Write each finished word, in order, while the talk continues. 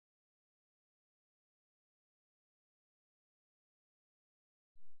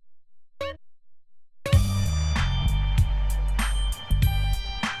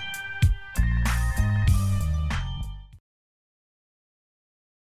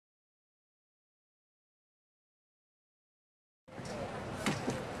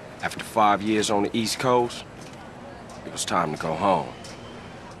After 5 years on the East Coast, it was time to go home.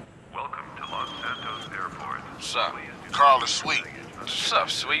 Welcome to Los Santos Airport. What's up? Carl is sweet. What's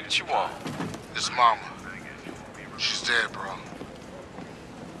up, sweet? What you want? It's Mama. She's dead, bro.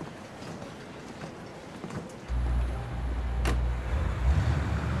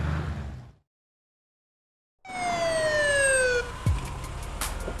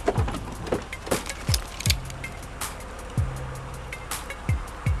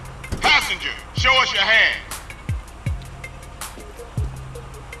 Passenger, show us your hand.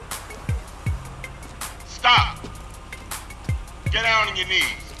 Stop. Get down on your knees.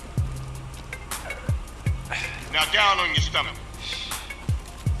 Now down on your stomach.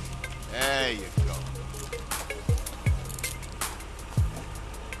 There you go.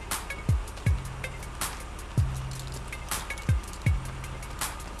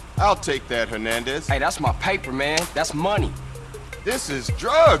 I'll take that, Hernandez. Hey, that's my paper, man. That's money. This is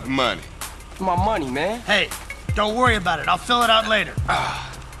drug money. My money, man. Hey, don't worry about it. I'll fill it out later.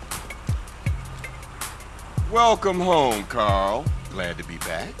 Welcome home, Carl. Glad to be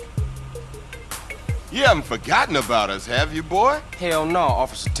back. You haven't forgotten about us, have you, boy? Hell no,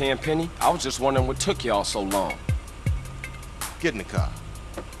 Officer Tenpenny. I was just wondering what took y'all so long. Get in the car.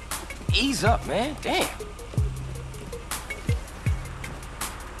 Ease up, man. Damn.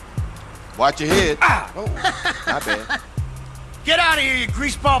 Watch your head. Ah! Oh, my bad. Get out of here, you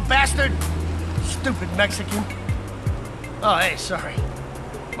greaseball bastard! Stupid Mexican. Oh, hey, sorry.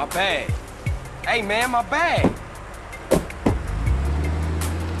 My bag. Hey, man, my bag.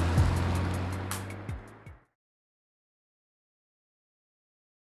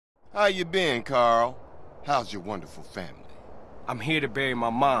 How you been, Carl? How's your wonderful family? I'm here to bury my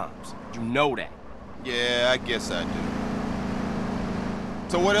moms. You know that. Yeah, I guess I do.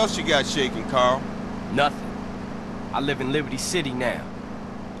 So what else you got shaking, Carl? Nothing. I live in Liberty City now.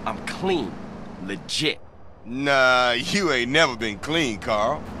 I'm clean. Legit. Nah, you ain't never been clean,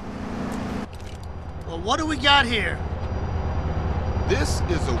 Carl. Well, what do we got here? This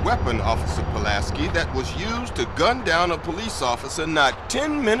is a weapon, Officer Pulaski, that was used to gun down a police officer not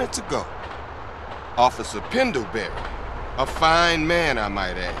 10 minutes ago. Officer Pendlebury. A fine man, I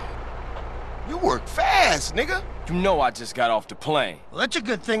might add. You work fast, nigga. You know I just got off the plane. Well, that's a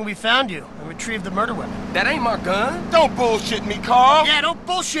good thing we found you and retrieved the murder weapon. That ain't my gun. Don't bullshit me, Carl. Yeah, don't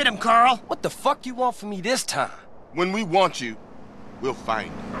bullshit him, Carl. What the fuck you want from me this time? When we want you, we'll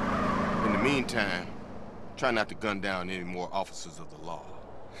find you. In the meantime, try not to gun down any more officers of the law.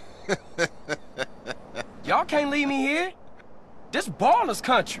 Y'all can't leave me here. This baller's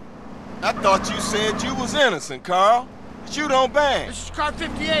country. I thought you said you was innocent, Carl. Shoot on bang. This is car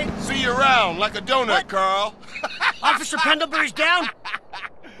 58. See you around like a donut, What? Carl. Officer Pendlebury's down.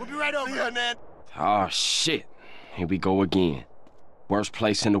 We'll be right over. See ya, Ned. Oh, shit. Here we go again. Worst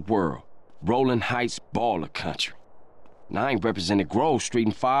place in the world. Rolling Heights baller country. Now, I ain't represented Grove Street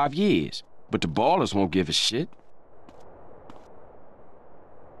in 5 years, but the ballers won't give a shit.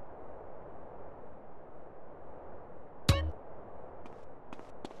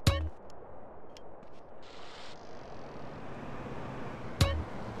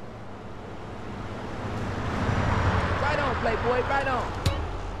 Right on, Playboy, right on.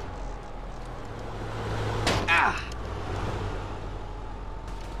 Ah!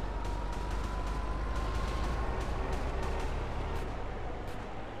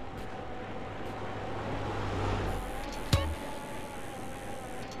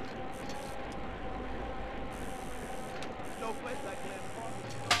 No place like that.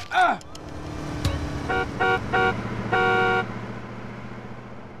 Ah!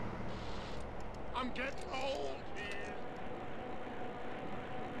 I'm getting old here.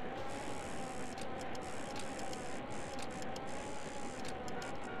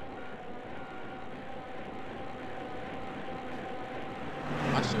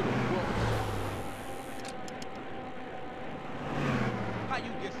 I should have walked. How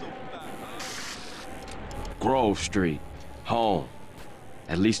you get so far, huh? Grove Street. Home.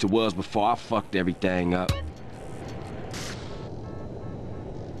 At least it was before I fucked everything up.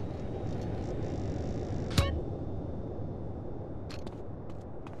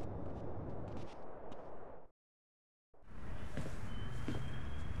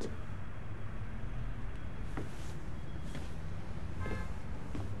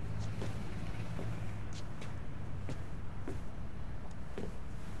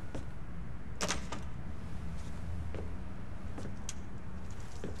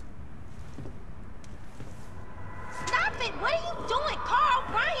 Stop it! What are you doing, Carl?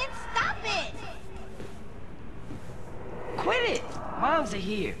 Brian, stop it! Quit it! Moms are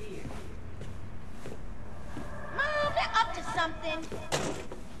here. Mom, they're up to something.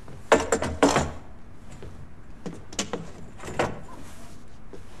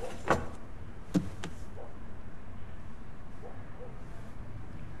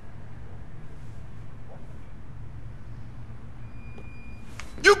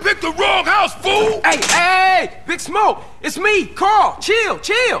 You picked the wrong house, fool! Hey, Big Smoke! It's me, Carl! Chill!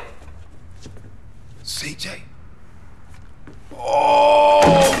 CJ?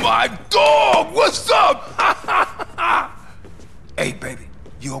 Oh, my dog! What's up? Hey, baby,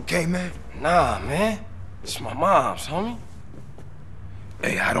 you okay, man? Nah, man. It's my mom's, homie.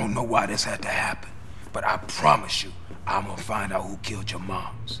 Hey, I don't know why this had to happen, but I promise you, I'm gonna find out who killed your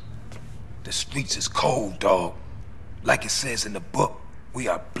moms. The streets is cold, dog. Like it says in the book, we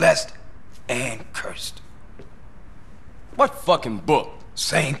are blessed and cursed. What fucking book?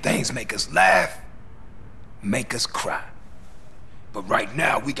 Same things make us laugh, make us cry. But right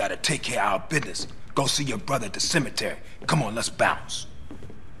now, we gotta take care of our business. Go see your brother at the cemetery. Come on, let's bounce.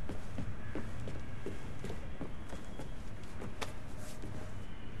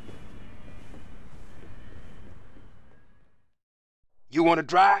 You wanna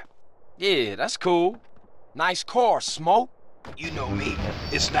drive? Yeah, that's cool. Nice car, Smoke. You know me.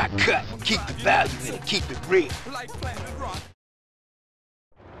 It's not cut. Keep the value in it. Keep it real.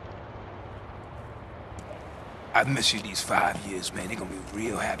 I've missed you these 5 years, man. They're gonna be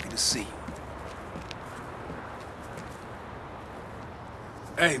real happy to see you.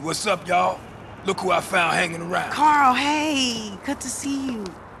 Hey, what's up, y'all? Look who I found hanging around. Carl, hey, good to see you.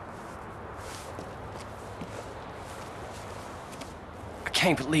 I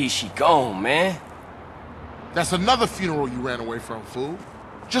can't believe she gone, man. That's another funeral you ran away from, fool.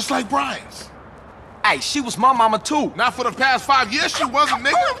 Just like Brian's. Hey, she was my mama too. Not for the past 5 years she wasn't,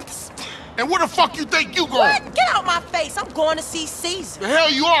 nigga. And where the fuck you think you going? What? Get out my face. I'm going to see Caesar. The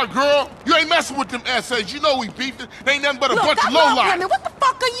hell you are, girl. You ain't messing with them essays. You know we beefed it. They ain't nothing but a Look, bunch of I love lowlife. women. What the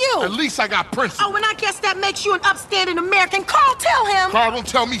fuck are you? At least I got principles. Oh, and I guess that makes you an upstanding American. Carl, tell him. Carl, don't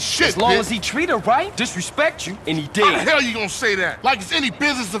tell me shit, As long bitch. as he treat her right, disrespect you, and he did. How the hell you gonna say that? Like it's any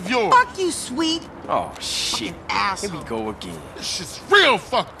business of yours. Fuck you, sweet. Oh, shit. Asshole. Here we go again. This shit's real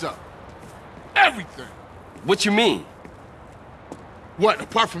fucked up. Everything. What you mean? What,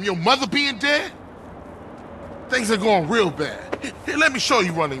 apart from your mother being dead? Things are going real bad. Here, let me show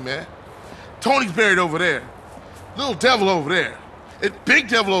you running, man. Tony's buried over there. Little devil over there. And big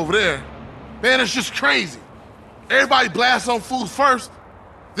devil over there. Man, it's just crazy. Everybody blasts on fools first,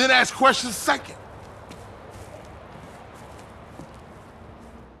 then ask questions second.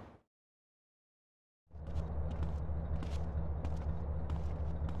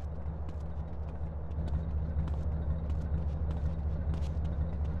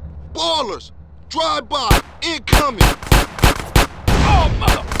 Ballers! Drive-by! Incoming! Oh,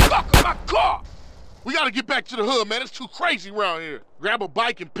 motherfucker, my car! We gotta get back to the hood, man. It's too crazy around here. Grab a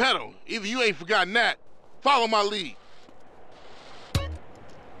bike and pedal. Either you ain't forgotten that. Follow my lead.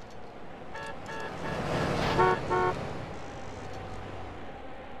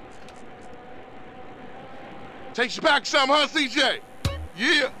 Takes you back some, huh, CJ?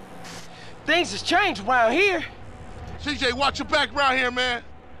 Yeah. Things has changed around here. CJ, watch your back around here, man.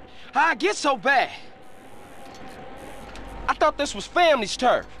 How I get so bad? I thought this was family's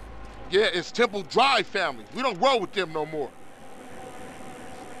turf. Yeah, it's Temple Drive family. We don't roll with them no more.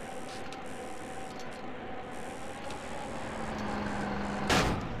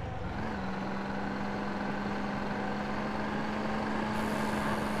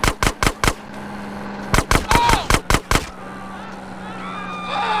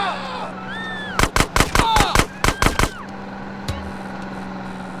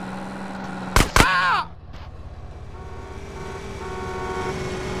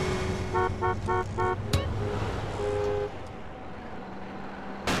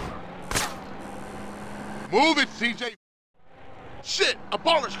 Move it, CJ. Shit, a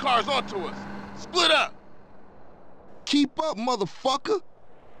baller's car's onto us. Split up. Keep up, motherfucker.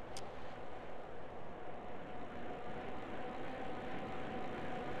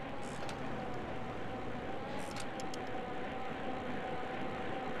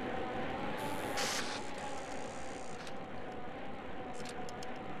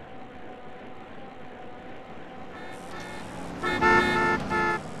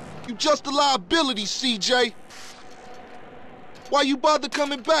 You just a liability, CJ. Why you bother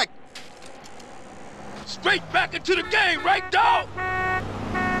coming back? Straight back into the game, right, dog?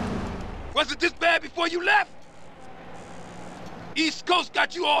 Wasn't this bad before you left? East Coast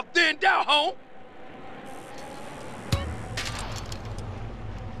got you all thinned out, home.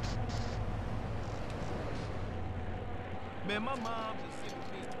 Man, my mom's a single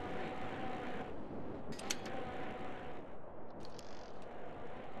piece.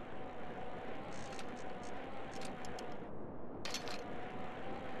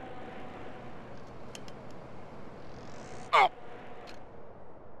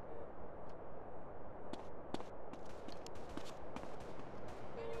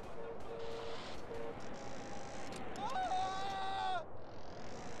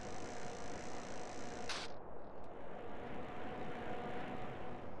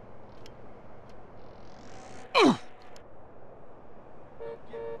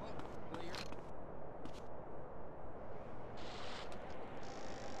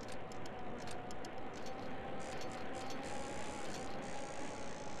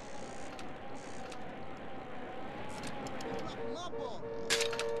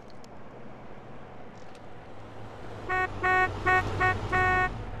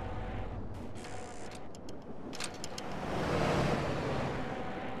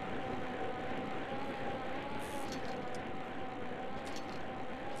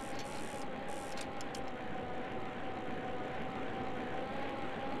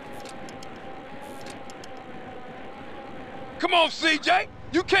 Come on, CJ.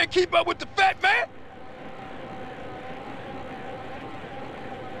 You can't keep up with the fat man.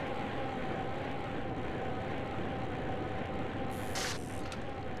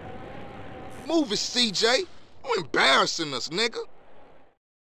 Move it, CJ. You embarrassing us, nigga.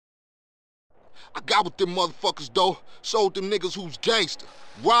 I got with them motherfuckers, though. Sold them niggas who's gangster.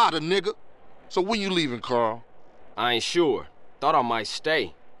 Rider, nigga. So when you leaving, Carl? I ain't sure. Thought I might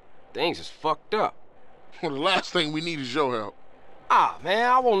stay. Things is fucked up. Well, the last thing we need is your help. Ah,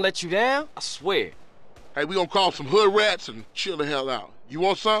 man, I won't let you down. I swear. Hey, we gonna call some hood rats and chill the hell out. You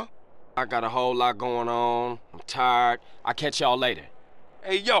want some? I got a whole lot going on. I'm tired. I'll catch y'all later.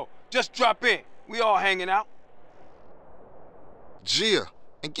 Hey, yo, just drop in. We all hanging out. Gia,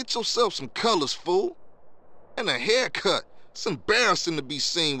 and get yourself some colors, fool. And a haircut. It's embarrassing to be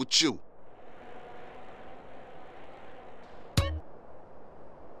seen with you.